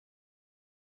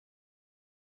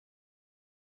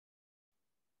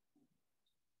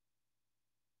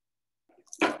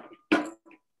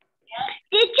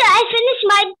finished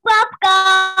my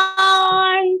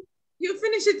popcorn. You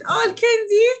finish it all,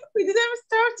 Kenzie? We didn't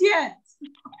start yet.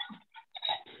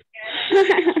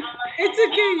 It's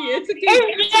okay, it's okay.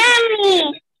 It's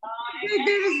yummy.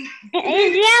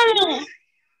 It's yummy.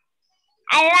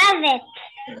 I love it.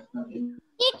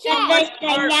 It's yummy.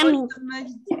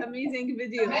 Amazing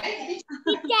video.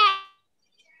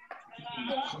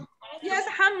 Yes,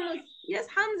 Yes,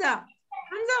 Hamza.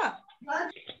 Hamza.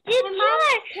 Here is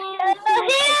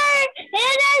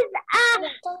I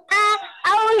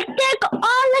will take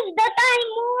all of the Thai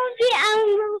movie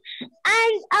and I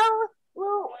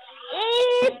will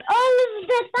eat all of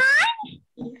the time.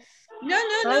 No.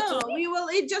 We will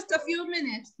eat just a few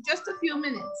minutes. Just a few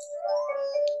minutes.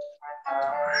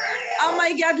 Oh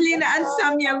my God, Lina and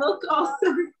Samia look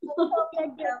awesome.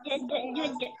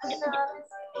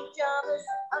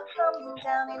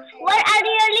 Where are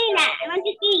you, Lina? I want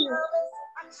to see you.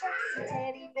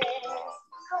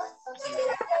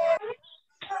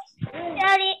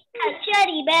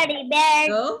 Sorry, berry bear.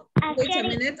 So, wait a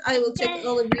minute. I will check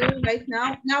all of you right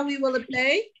now. Now we will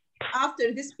play.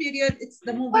 After this period, it's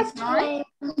the movie time.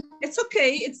 It's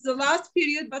okay. It's the last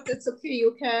period, but it's okay.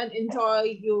 You can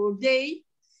enjoy your day.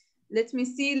 Let me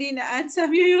see, Lina and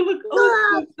Samia. You look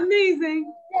awesome.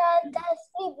 Amazing.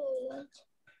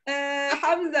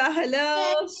 Hamza,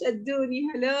 hello. Shadouni,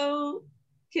 hello.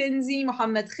 Kenzie,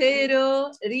 Muhammad Khairo,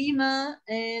 Reema,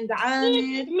 and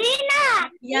Amir.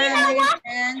 Lina, Yamir,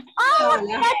 and all of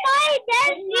the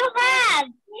toys you have.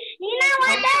 Lina,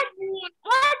 what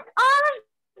all of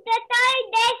the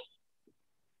toys?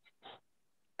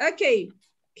 Okay,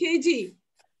 KG.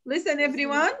 Listen,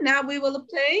 everyone. Now we will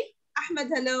play. Ahmed,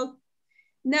 hello.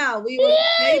 Now we will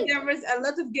play. There was a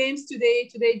lot of games today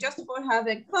just for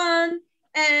having fun.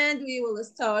 And we will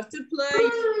start to play.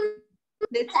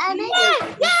 Let's see.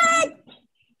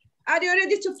 Are you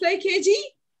ready to play, KG?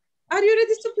 Are you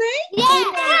ready to play? Yes.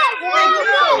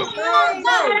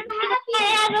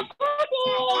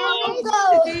 Go.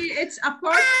 Today it's a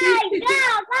party.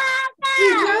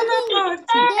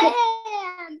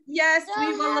 Yes, we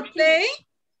will play.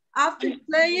 After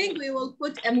playing, we will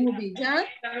put a movie. Huh?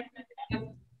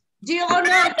 Deal or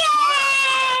not?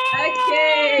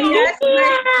 Okay. Yes.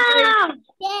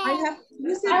 I have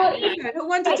listen. Who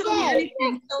wants to tell me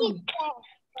anything? Tell me.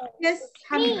 Yes,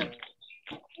 Hamza.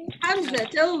 Hamza,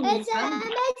 tell me. It's an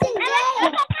amazing day.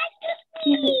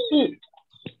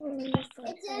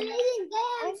 It's an amazing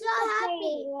day. I'm so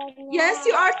happy. Yes,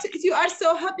 you are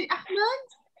so happy, Ahmed.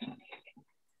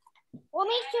 Well,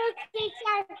 me too,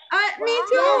 teacher. Me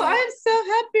too. I'm so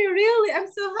happy. Really, I'm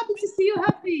so happy to see you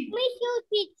happy. Me too,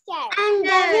 teacher.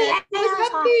 Yes. Who's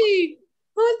happy?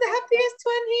 Who's the happiest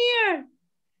one here?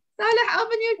 Saleh,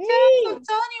 open your camera. So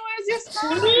Tony, where's your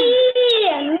smile?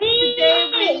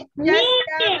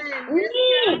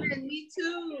 Me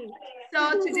too. So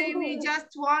today we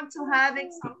just want to having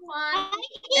some fun.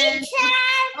 And it's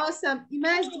awesome.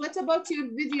 Imagine, what about your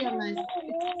video, Imagine?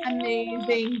 It's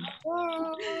amazing.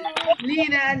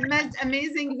 Lina and Imagine,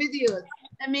 amazing videos.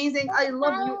 Amazing. I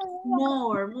love you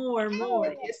more.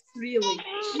 Yes, really.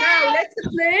 Now let's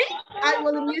play. I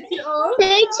will mute you all.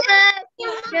 Yes.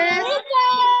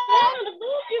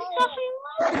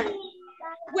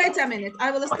 Wait a minute.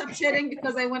 I will stop sharing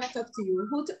because I want to talk to you.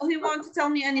 Who wants to tell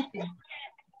me anything?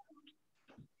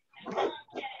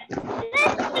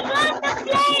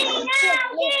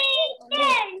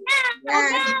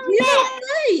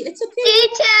 It's okay.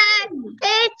 Teacher.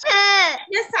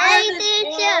 Yes, Hey, Ahmed.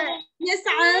 teacher. Yes,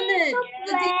 Ahmed. What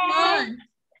do you want?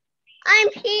 I'm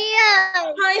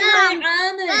here. Hi,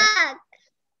 Ahmed. Back.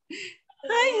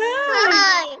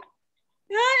 Hi.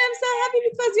 I'm so happy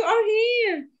because you are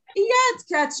here. Iyad,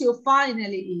 catch you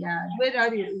finally, Iyad. Where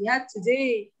are you, Iyad,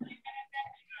 today?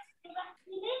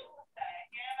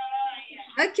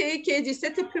 Okay, KG,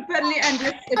 set it properly and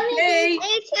let's play.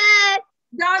 Teacher.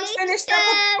 Don't finish the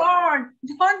popcorn.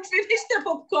 Don't finish the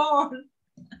popcorn.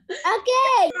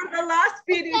 Okay. For the last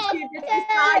period, keep it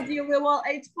beside you. We will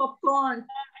eat popcorn.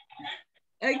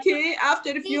 Okay,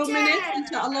 after a few minutes,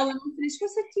 inshallah, when we finish.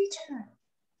 What's the teacher?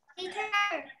 Teacher,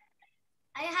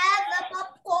 I have the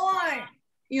popcorn.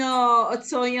 Yo, it's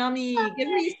so yummy. Give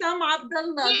me some,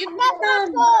 Abdullah. Give me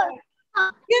some. Popcorn.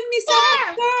 Give me some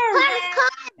popcorn.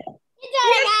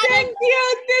 Yes, thank you.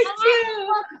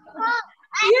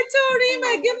 You too,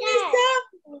 Reema. Give me some.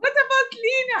 What about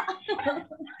Lina?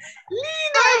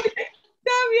 Lina,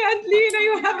 Samia and Lina,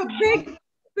 you have a big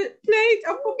plate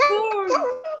of popcorn.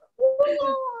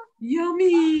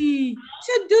 Yummy.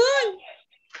 Shadoon,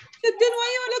 why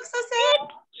you look so sad?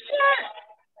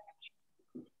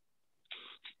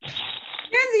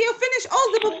 Kenzie, you finish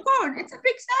all the popcorn. It's a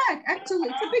big sack, actually.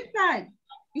 It's a big bag.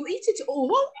 You eat it all?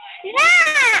 No,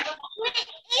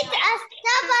 it's a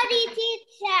strawberry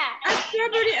teacher. A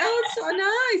strawberry also,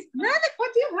 nice. Malik,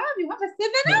 what do you have? You have a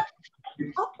 7-Up?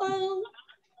 Uh-oh.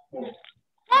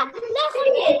 And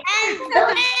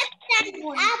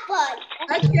apple.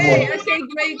 Okay,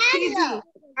 great, Kiji.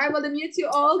 I will mute you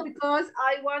all because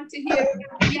I want to hear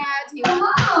Iyad. He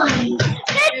wants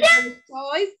to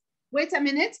toys. Wait a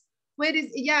minute. Where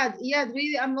is Iyad? Iyad,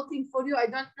 really, I'm looking for you. I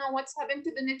don't know what's happened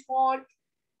to the network.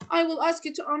 I will ask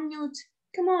you to unmute.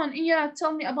 Come on, Iyad,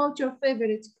 tell me about your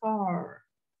favorite car.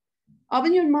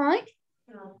 Open your mic.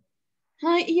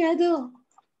 Hi, Iyad.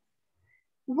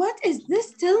 What is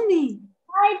this? Tell me.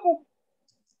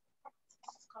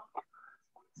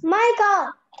 My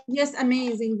car. Yes,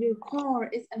 amazing. Your car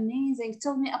is amazing.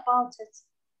 Tell me about it.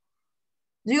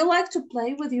 Do you like to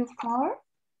play with your car?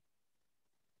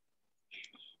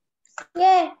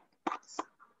 Yeah.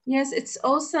 Yes, it's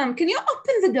awesome. Can you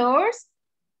open the doors?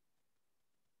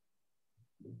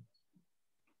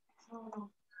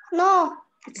 No.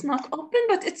 It's not open,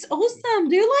 but it's awesome.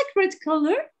 Do you like red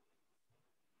color?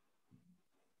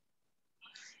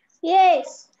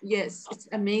 Yes. Yes, it's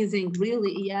amazing.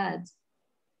 Really, Iyad.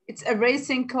 It's a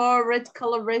racing car, red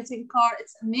color racing car.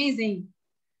 It's amazing.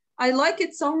 I like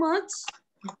it so much.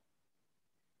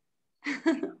 I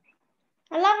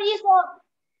love you so.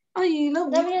 I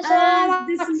love Love you you so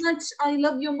this much. I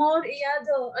love you more,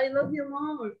 Iyado. I love you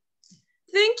more.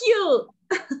 Thank you.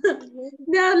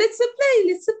 Now let's play.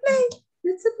 Let's play.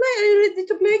 Let's play. Are you ready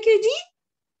to play, KG?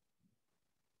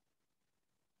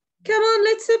 Come on,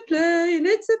 let's play.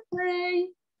 Let's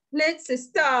play. Let's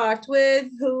start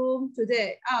with whom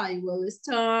today? I will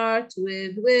start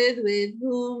with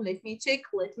whom? Let me check.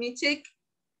 Let me check.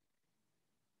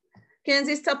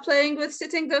 Kenzie, stop playing with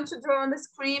sitting. Don't you draw on the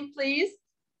screen, please?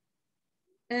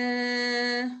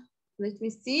 Let me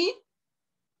see.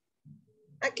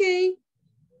 Okay.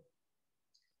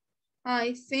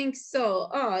 I think so.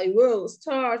 I will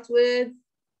start with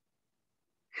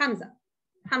Hamza.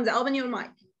 Hamza, open your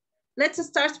mic. Let's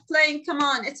start playing. Come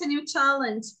on, it's a new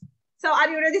challenge. So are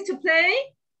you ready to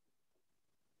play?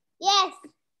 Yes.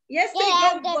 Yes,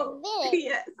 Yeah, go.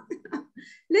 Yes.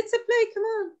 Let's play, come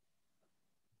on.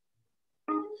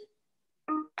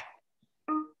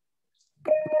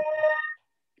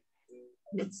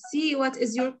 Let's see, what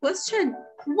is your question?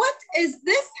 What is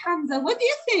this, Hamza? What do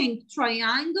you think?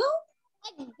 Triangle?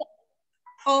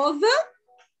 Oval?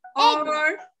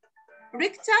 Or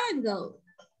rectangle?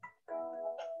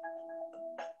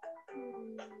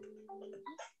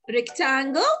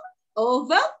 Rectangle,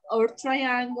 oval, or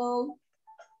triangle?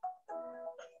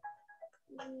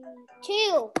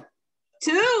 2.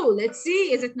 2. Let's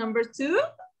see. Is it number 2?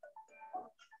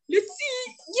 Let's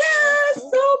see. Yes,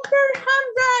 super,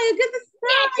 Hamza. You get it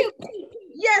right.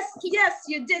 Yes, yes,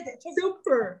 you did it.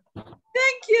 Super.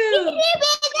 Thank you.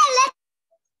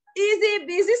 Easy,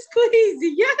 busy,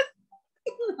 squeezy. Yes.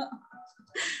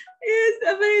 It's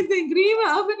amazing.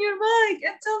 Reema, open your mic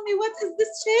and tell me, what is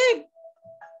this shape?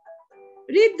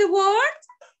 Read the word.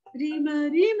 Reema,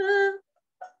 Reema.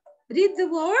 Read the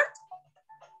word.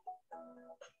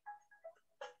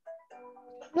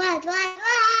 What?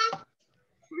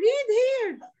 Read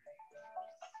here.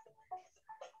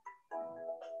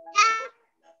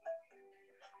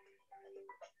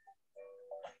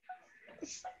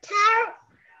 Star.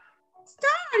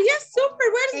 Star. Yes,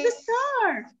 super. Where's the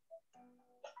star?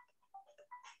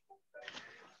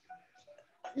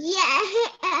 Yeah.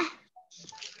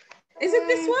 Is it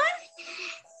this one?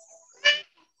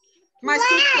 My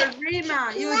super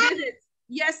Reema, you did it.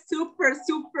 Yes, super,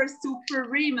 super, super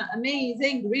Reema.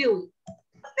 Amazing, really.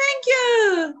 Thank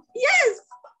you. Yes.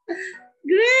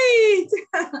 Great.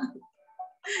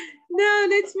 Now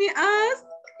let me ask.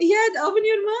 Iyad, open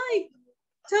your mic.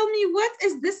 Tell me, what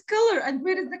is this color and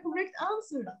where is the correct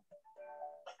answer?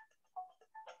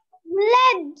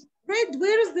 Red. Red.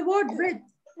 Where is the word red?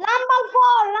 Number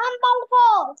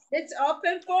 4. Let's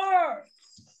open 4.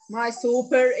 My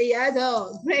super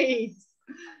Iyado. Great.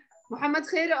 Muhammad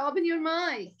Khaira, open your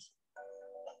mic.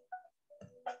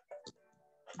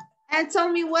 And tell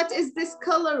me, what is this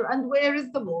color and where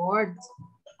is the word?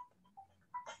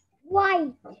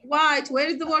 White. White. Where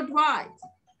is the word white?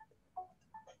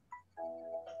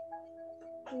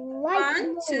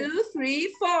 1, 2, 3,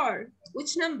 4.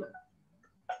 Which number?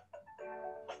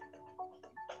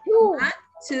 2. 1,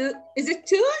 2. Is it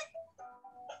 2?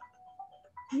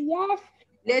 Yes.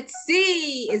 Let's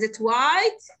see. Is it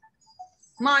white?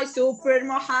 My super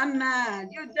Muhammad.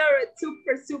 You did it.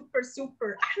 Super, super,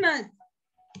 super. Ahmed,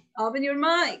 open your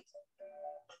mic.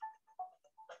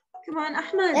 Come on,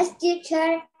 Ahmed. Yes,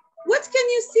 teacher. What can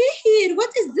you see here?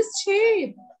 What is this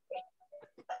shape?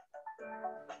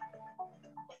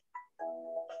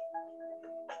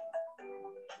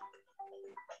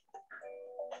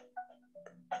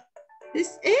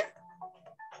 This is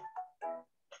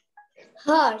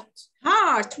Heart.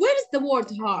 heart. Where is the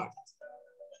word heart?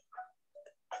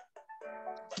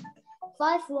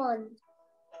 5 1.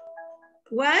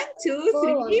 1,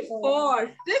 2, 3, 4.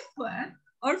 4. Fifth one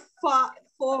or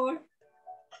 4.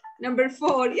 Number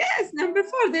 4. Yes, number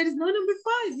 4. There is no number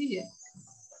 5 here.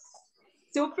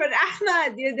 Super,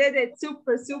 Ahmed. You did it.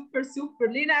 Super, super, super.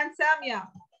 Lina and Samia,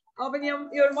 open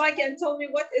your mic and tell me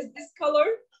what is this color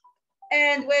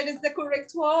and where is the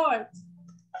correct word?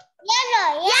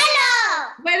 Yellow. Yellow.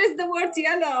 Where is the word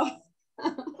yellow?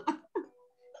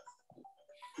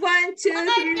 1, 2,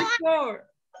 3, 4.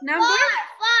 Number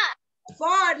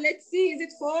 4. Let's see. Is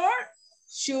it 4?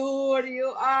 Sure,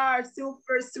 you are.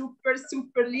 Super, super,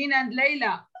 super. Lina and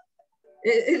Layla.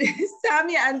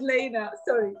 Samia and Layla.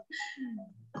 Sorry.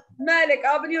 Malik,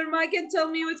 open your mic and tell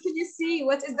me what can you see?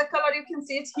 What is the color? You can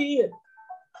see it here.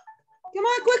 Come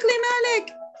on, quickly,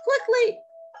 Malik. Quickly.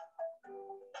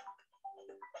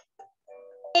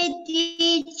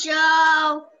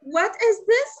 Teacher. What is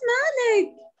this,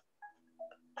 Malik?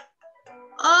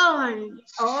 Orange.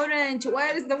 Orange.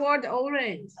 Where is the word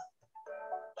orange?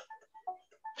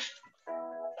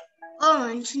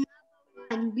 Orange.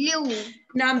 And blue.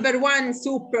 Number 1.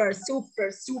 Super,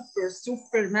 super, super,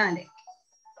 super, Malik.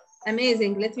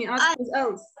 Amazing. Let me ask who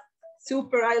else.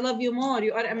 Super. I love you more.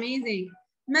 You are amazing.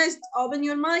 Majd, open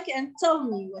your mic and tell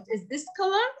me what is this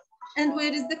color and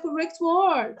where is the correct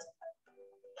word?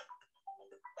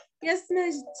 Yes,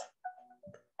 Majd.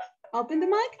 Open the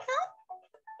mic now.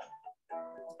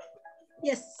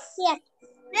 Yes. Yes.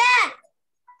 Yeah.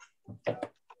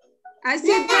 I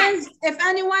see Majd. If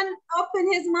anyone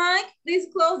open his mic, please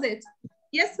close it.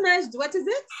 Yes, Majd. What is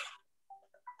it?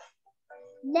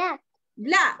 Black.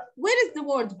 Black. Where is the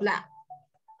word black?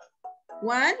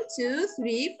 1, 2,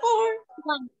 3,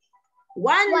 4.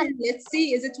 1. Let's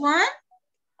see. Is it 1?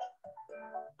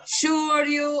 Sure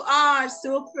you are.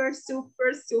 Super,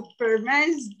 super, super.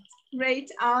 Nice.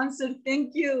 Great answer.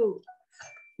 Thank you.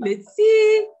 Let's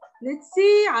see. Let's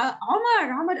see.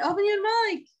 Omar, open your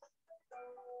mic.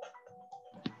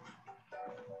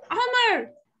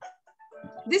 Omar.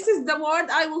 This is the word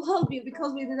I will help you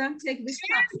because we didn't take this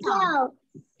class.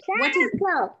 What is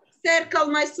circle,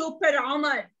 my super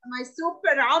Omar? My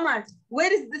super Omar.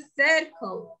 Where is the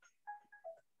circle?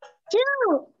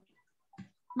 2.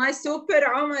 My super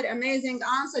Omar. Amazing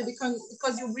answer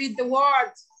because you read the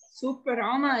word. Super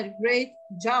Omar. Great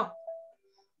job.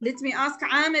 Let me ask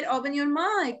Amir. Open your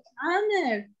mic.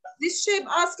 Amir. This shape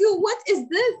asks you, what is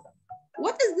this?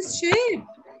 What is this shape?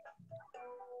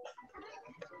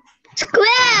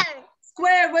 Square.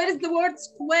 Square. Where is the word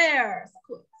square?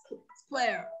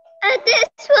 Square.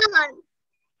 This one.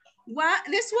 What?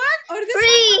 This one or this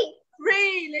 3. one?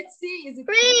 3. Let's see. Is it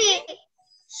 3?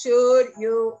 Sure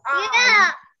you are.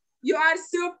 Yeah. You are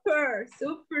super.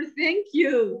 Super. Thank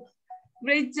you.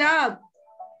 Great job.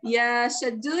 Yeah,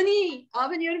 Shaduni,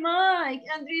 open your mic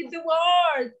and read the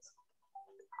word.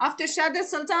 After Shada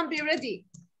Sultan, be ready.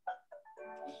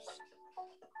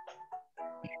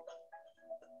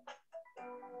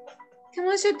 Come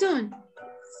on, Shadun.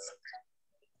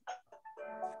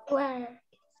 Square.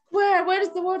 Square. Where is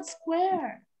the word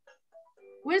square?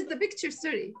 Where's the picture?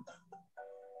 Sorry.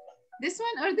 This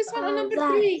one or this one or number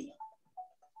 3?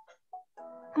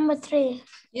 Number 3.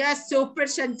 Yes, super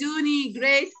Shaduni.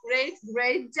 Great, great,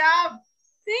 great job.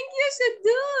 Thank you,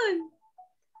 Shadun.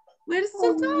 Where's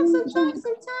Sultan? Sultan.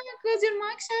 Close your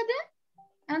mic, Shada.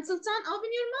 And Sultan,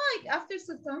 open your mic after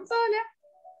Sultan Saleh.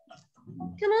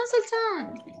 Come on, Sultan.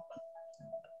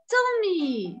 Tell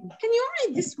me, can you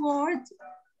read this word?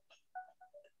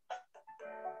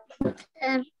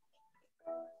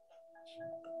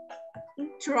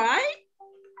 Try.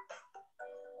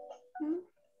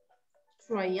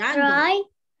 Triangle.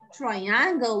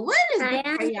 Triangle. Where is the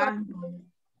triangle?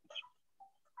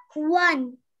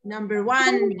 1. Number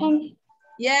 1.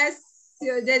 Yes,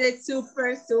 you did it.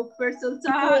 Super, super,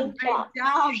 Sultan. Great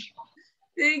job.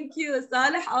 Thank you.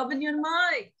 Saleh, open your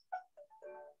mic.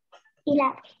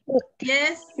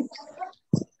 Yes.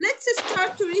 Let's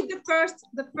start to read the first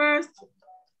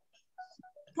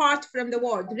part from the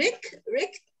word.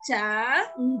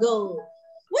 Rectangle.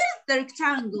 Where is the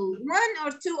rectangle? 1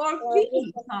 or 2 or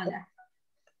 3, Saleh?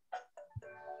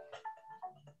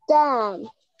 Down.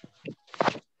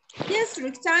 Yes,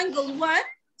 rectangle. 1,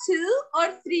 2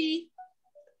 or 3?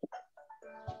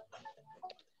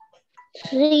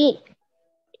 3.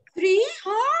 3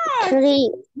 hard.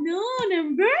 3. No,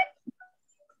 number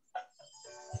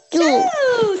 2.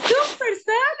 Super,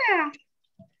 Saleh.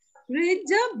 Great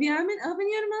job, Yamin. Open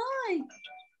your mic.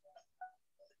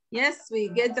 Yes, we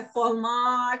get the full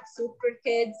mark. Super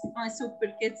kids, my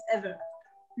super kids ever.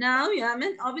 Now,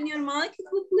 Yamin, open your mic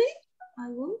quickly. I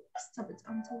will stop it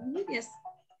until here. Yes.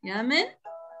 Yamin?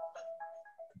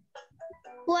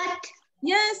 What?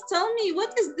 Yes, tell me,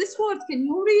 what is this word? Can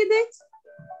you read it?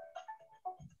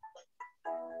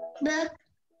 Book.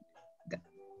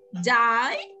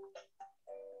 Diamond.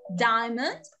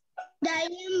 Diamond.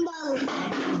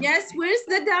 Yes, where's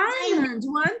the diamond?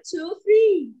 1, 2,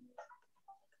 3.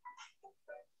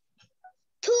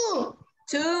 2.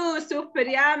 2. Super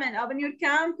Yamin. Open your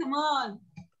count. Come on.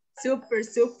 Super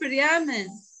Yamin.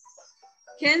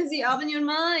 Kenzie, open your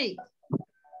mic.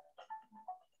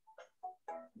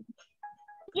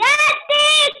 Yes,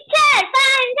 teacher.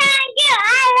 Fine, thank you.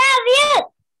 I love you.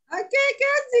 Okay,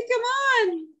 Kenzie, come on.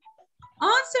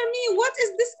 Answer me. What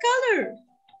is this color?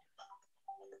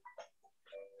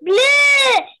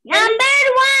 Blue. Number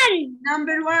 1.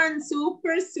 Number 1.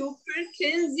 Super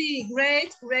Kenzie.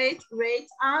 Great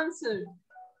answer.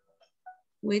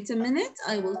 Wait a minute.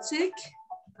 I will check.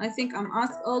 I think I'm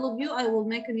asked all of you. I will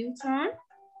make a new turn.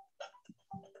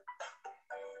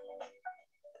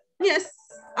 Yes,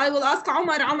 I will ask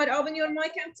Omar. Omar, open your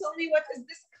mic and tell me what is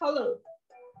this color?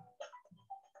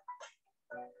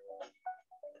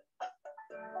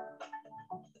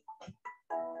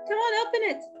 Come on, open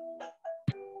it.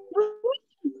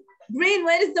 Green,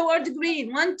 where is the word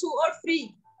green? 1, 2, or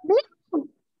 3?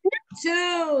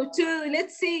 2.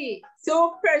 Let's see.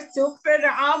 Super,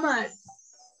 Omar.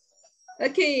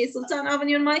 Okay, Sultan, open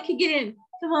your mic again.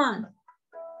 Come on.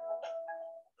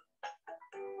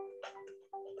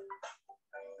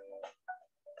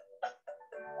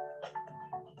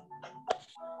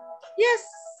 Yes.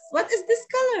 What is this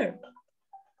color?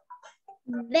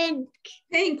 Pink.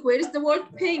 Pink. Where is the word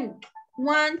pink?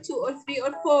 1, 2, or 3,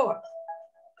 or 4?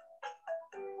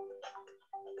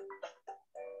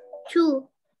 2.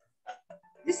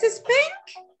 This is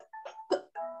pink?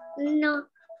 No.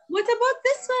 What about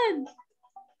this one?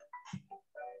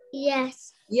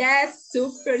 Yes. Yes,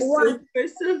 super, 1.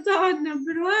 Sultan.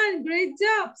 Number 1. Great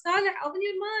job. Saleh, open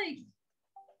your mic.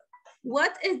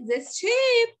 What is this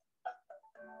shape?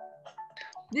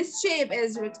 This shape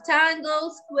is rectangle,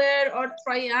 square, or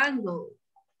triangle?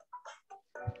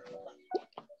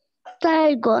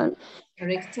 Triangle.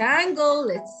 Rectangle.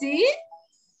 Let's see.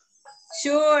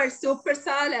 Sure, super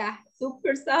Saleh.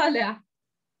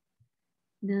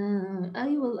 Now, I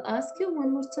will ask you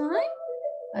one more time.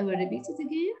 I will repeat it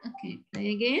again. Okay,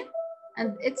 play again.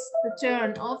 And it's the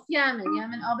turn of Yamin.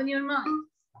 Yamin, open your mic.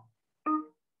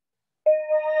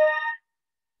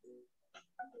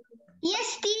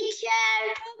 Yes, teacher.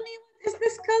 Tell me, what is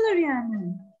this color,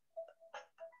 Yamin?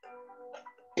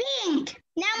 Pink.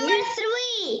 Number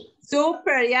 3.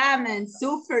 Super, Yamin.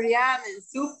 Super.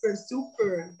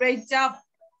 Great job.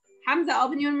 Hamza,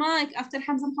 open your mic after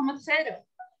Hamza Muhammad Khairov.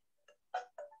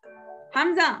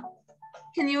 Hamza,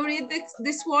 can you read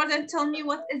this word and tell me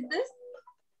what is this?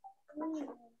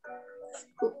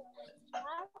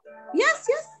 Yes.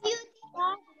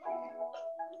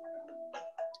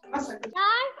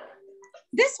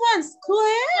 This one,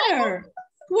 square.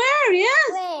 Square,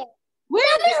 yes.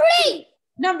 Where?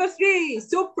 Number 3,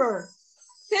 super.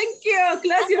 Thank you.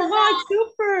 Close your mic,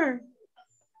 super.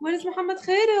 Where is Muhammad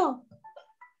Khairov?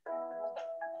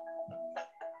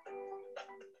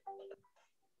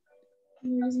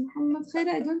 Where is Muhammad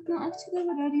Khairov? I don't know actually,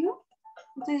 where are you?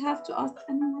 But I have to ask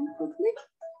anyone quickly.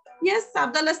 Yes,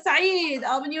 Abdullah Saeed,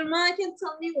 open your mic and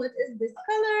tell me what is this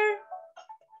color?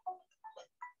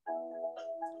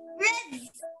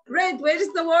 Red. Where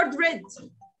is the word red?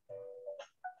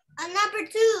 Number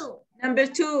 2. Number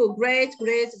 2. Great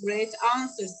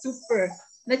answer. Super.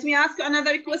 Let me ask you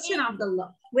another question,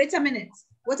 Abdullah. Wait a minute.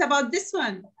 What about this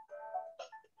one?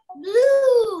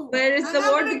 Blue. Where is the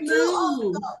word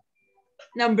blue?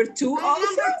 Number 2 also?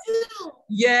 Number 2.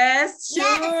 Yes,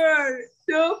 sure.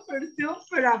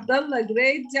 Super, Abdullah.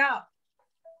 Great job.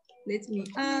 Let me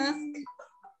ask.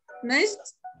 Majd.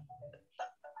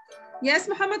 Yes,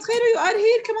 Muhammad Khairov, you are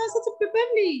here. Come on, sit up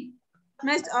properly.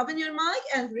 Majd, open your mic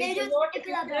and read the word.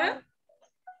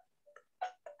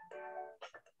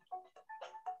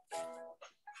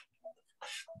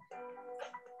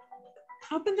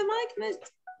 Open the mic, Majd.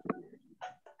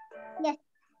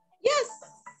 Yes.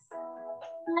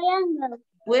 Triangle.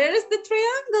 Where is the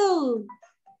triangle?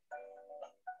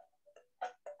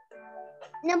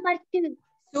 Number 2.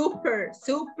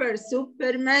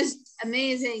 Super, Majd.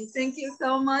 Amazing. Thank you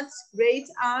so much. Great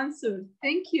answer.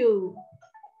 Thank you.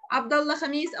 Abdullah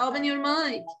Khamis, open your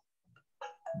mic.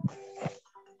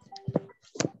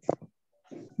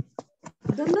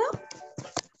 Abdullah?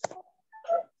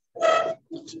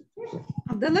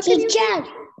 Abdullah, can you? Teacher.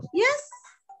 Yes.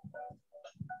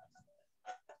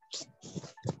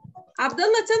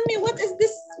 Abdullah, tell me, what is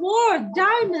this word?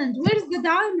 Diamond. Where is the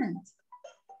diamond?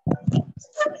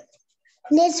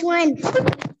 This one.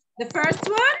 The first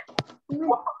one?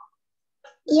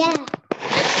 Yeah.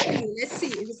 Let's see.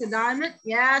 Is it a diamond?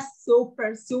 Yes.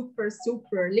 Super, super,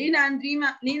 super. Lena and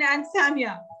Reema, Lena and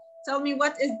Samia, tell me,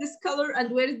 what is this color and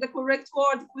where is the correct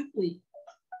word quickly?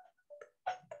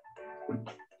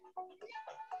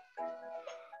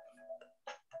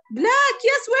 Black.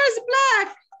 Yes, where is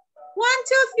black? 1,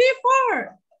 2, 3,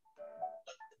 4.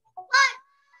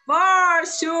 4.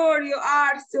 Sure, you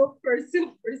are super,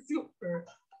 super, super.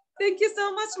 Thank you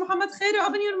so much, Muhammad Khair.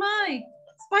 Open your mic.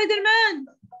 Spider-Man.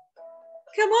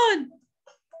 Come on.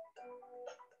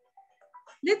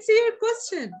 Let's see your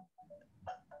question.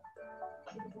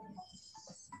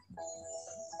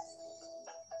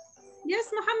 Yes,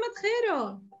 Muhammad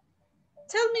Khairo.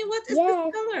 Tell me, what is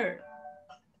this color?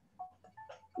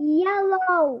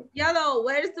 Yellow. Yellow.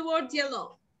 Where is the word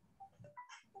yellow?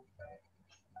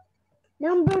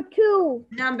 Number 2.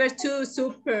 Number 2.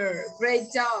 Super.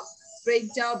 Great job. Great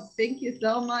job. Thank you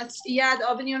so much. Iyad,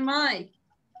 open your mic.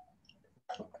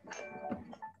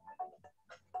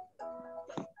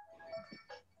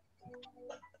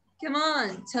 Come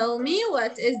on. Tell me,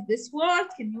 what is this word?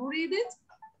 Can you read it?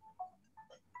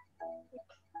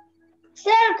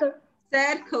 Circle.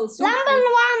 Circle. Super.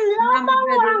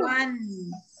 Number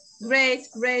 1. Great,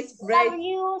 great, great.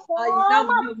 I love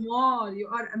you more. You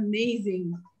are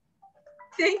amazing.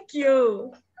 Thank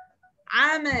you.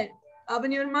 Amir,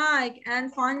 open your mic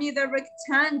and find me the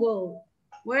rectangle.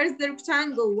 Where's the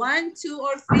rectangle? 1, 2,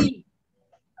 or 3?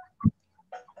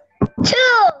 2.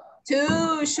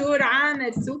 2. Sure,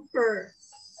 Amir. Super.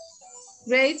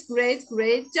 Great, great,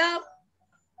 great job.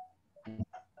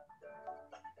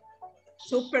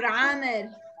 Super,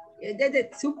 Amir. You did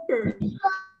it. Super.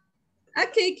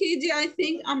 Okay, KJ, I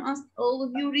think I'm asked all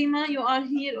of you. Reema, you are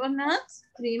here or not?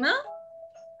 Reema?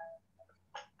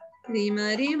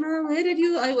 Reema, where are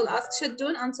you? I will ask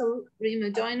Shadun until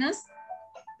Reema join us.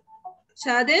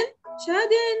 Shadin,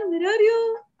 where are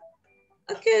you?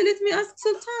 Okay, let me ask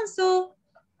Sultan. So,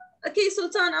 okay,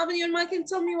 Sultan, open your mic and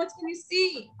tell me, what can you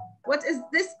see? What is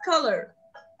this color?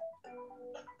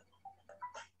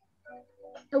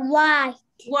 White.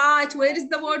 White. Where is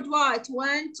the word white?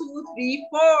 1, 2, 3,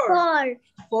 4.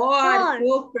 4.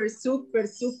 Super, super,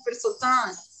 super,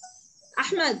 Sultan.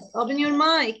 Ahmed, open your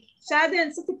mic.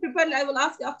 Shadin, sit prepare. I will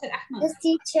ask you after Ahmed. Yes,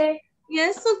 teacher.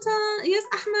 Yes, Sultan. Yes,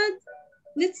 Ahmed.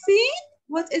 Let's see.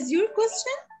 What is your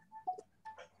question?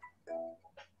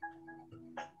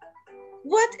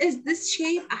 What is this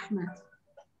shape, Ahmed?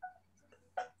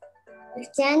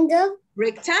 Rectangle.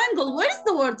 Rectangle. Where is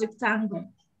the word rectangle?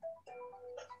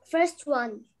 First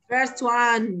one. First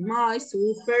one. My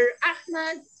super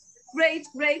Ahmed. Great,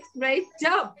 great, great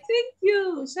job. Thank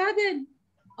you. Shadin,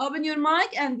 open your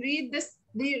mic and read this.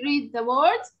 Read the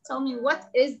words. Tell me, what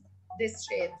is this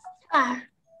shape?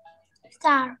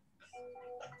 Star.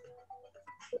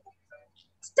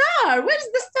 Star. Where's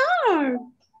the star?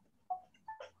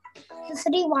 The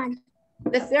 3 one.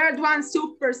 The third one.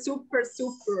 Super, super,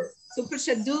 super. Super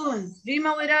Shadun.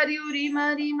 Reema, where are you?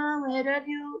 Reema, where are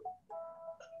you?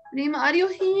 Reema, are you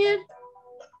here?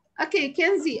 Okay,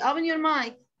 Kenzie, open your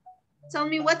mic. Tell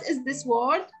me, what is this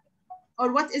word?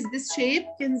 Or what is this shape,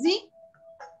 Kenzie?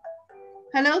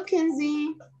 Hello,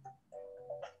 Kenzie.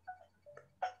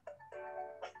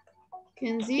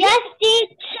 Kenzie? Yes,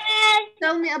 teacher.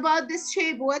 Tell me about this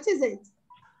shape. What is it?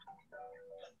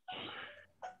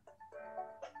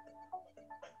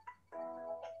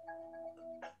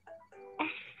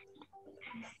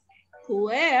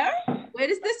 Square? Where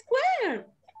is the square?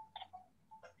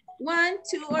 1,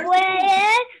 2, or 3?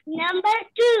 Square number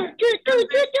 2.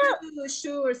 2.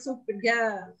 Sure, super,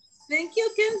 yeah. Thank you,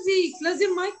 Kenzie. Close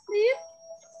your mic, please.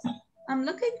 I'm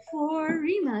looking for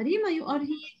Reema. Reema, you are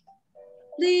here.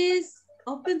 Please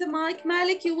open the mic.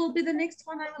 Malik, you will be the next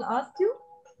one I will ask you.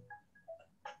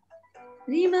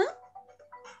 Reema?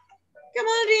 Come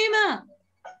on, Reema.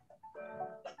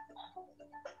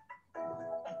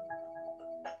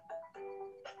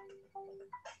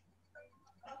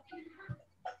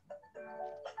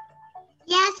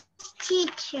 Yes,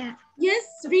 teacher. Yes,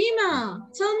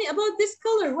 Reema. Tell me about this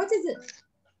color. What is it?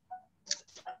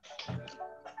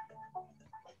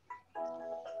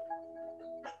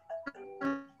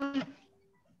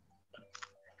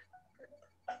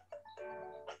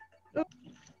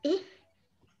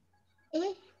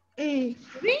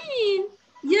 Green.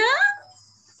 Yeah?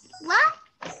 What?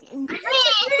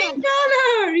 Green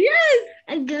color. Yes.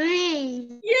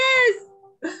 Green. Yes.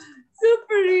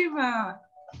 Super, Reema.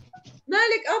 Malik,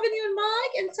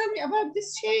 about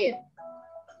this shape?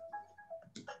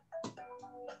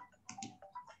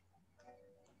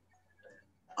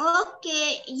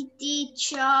 Okay,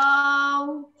 teacher.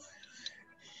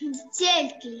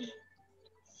 Exactly.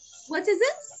 What is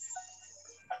it?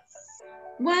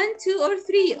 1, 2, or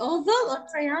 3? Oval or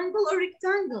triangle or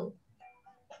rectangle?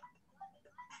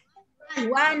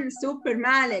 1, super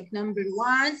Malik. Number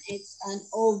 1, it's an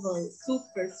oval.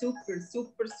 Super, super,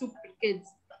 super, super kids.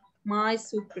 My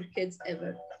super kids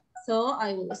ever. So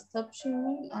I will stop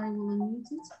sharing. I will mute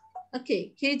it.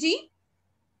 Okay, KG.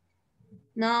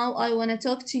 Now I want to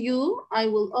talk to you. I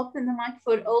will open the mic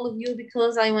for all of you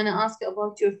because I want to ask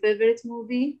about your favorite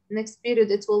movie. Next period,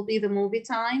 it will be the movie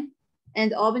time.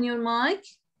 And open your mic.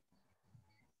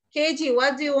 KG,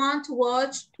 what do you want to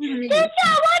watch? Teacher, I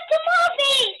want a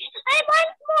movie. I want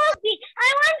movie.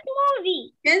 I want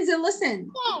movie. Kenzie,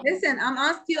 listen. Listen, I'm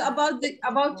asking you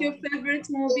about your favorite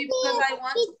movie because I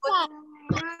want to put.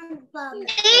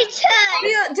 Teacher.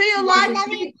 Do you like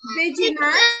VG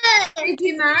Max? VG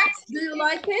Max, do you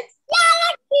like it? Yeah, I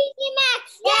like PG Max.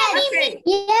 Yes. Okay.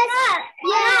 Yes.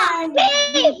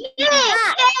 Yeah.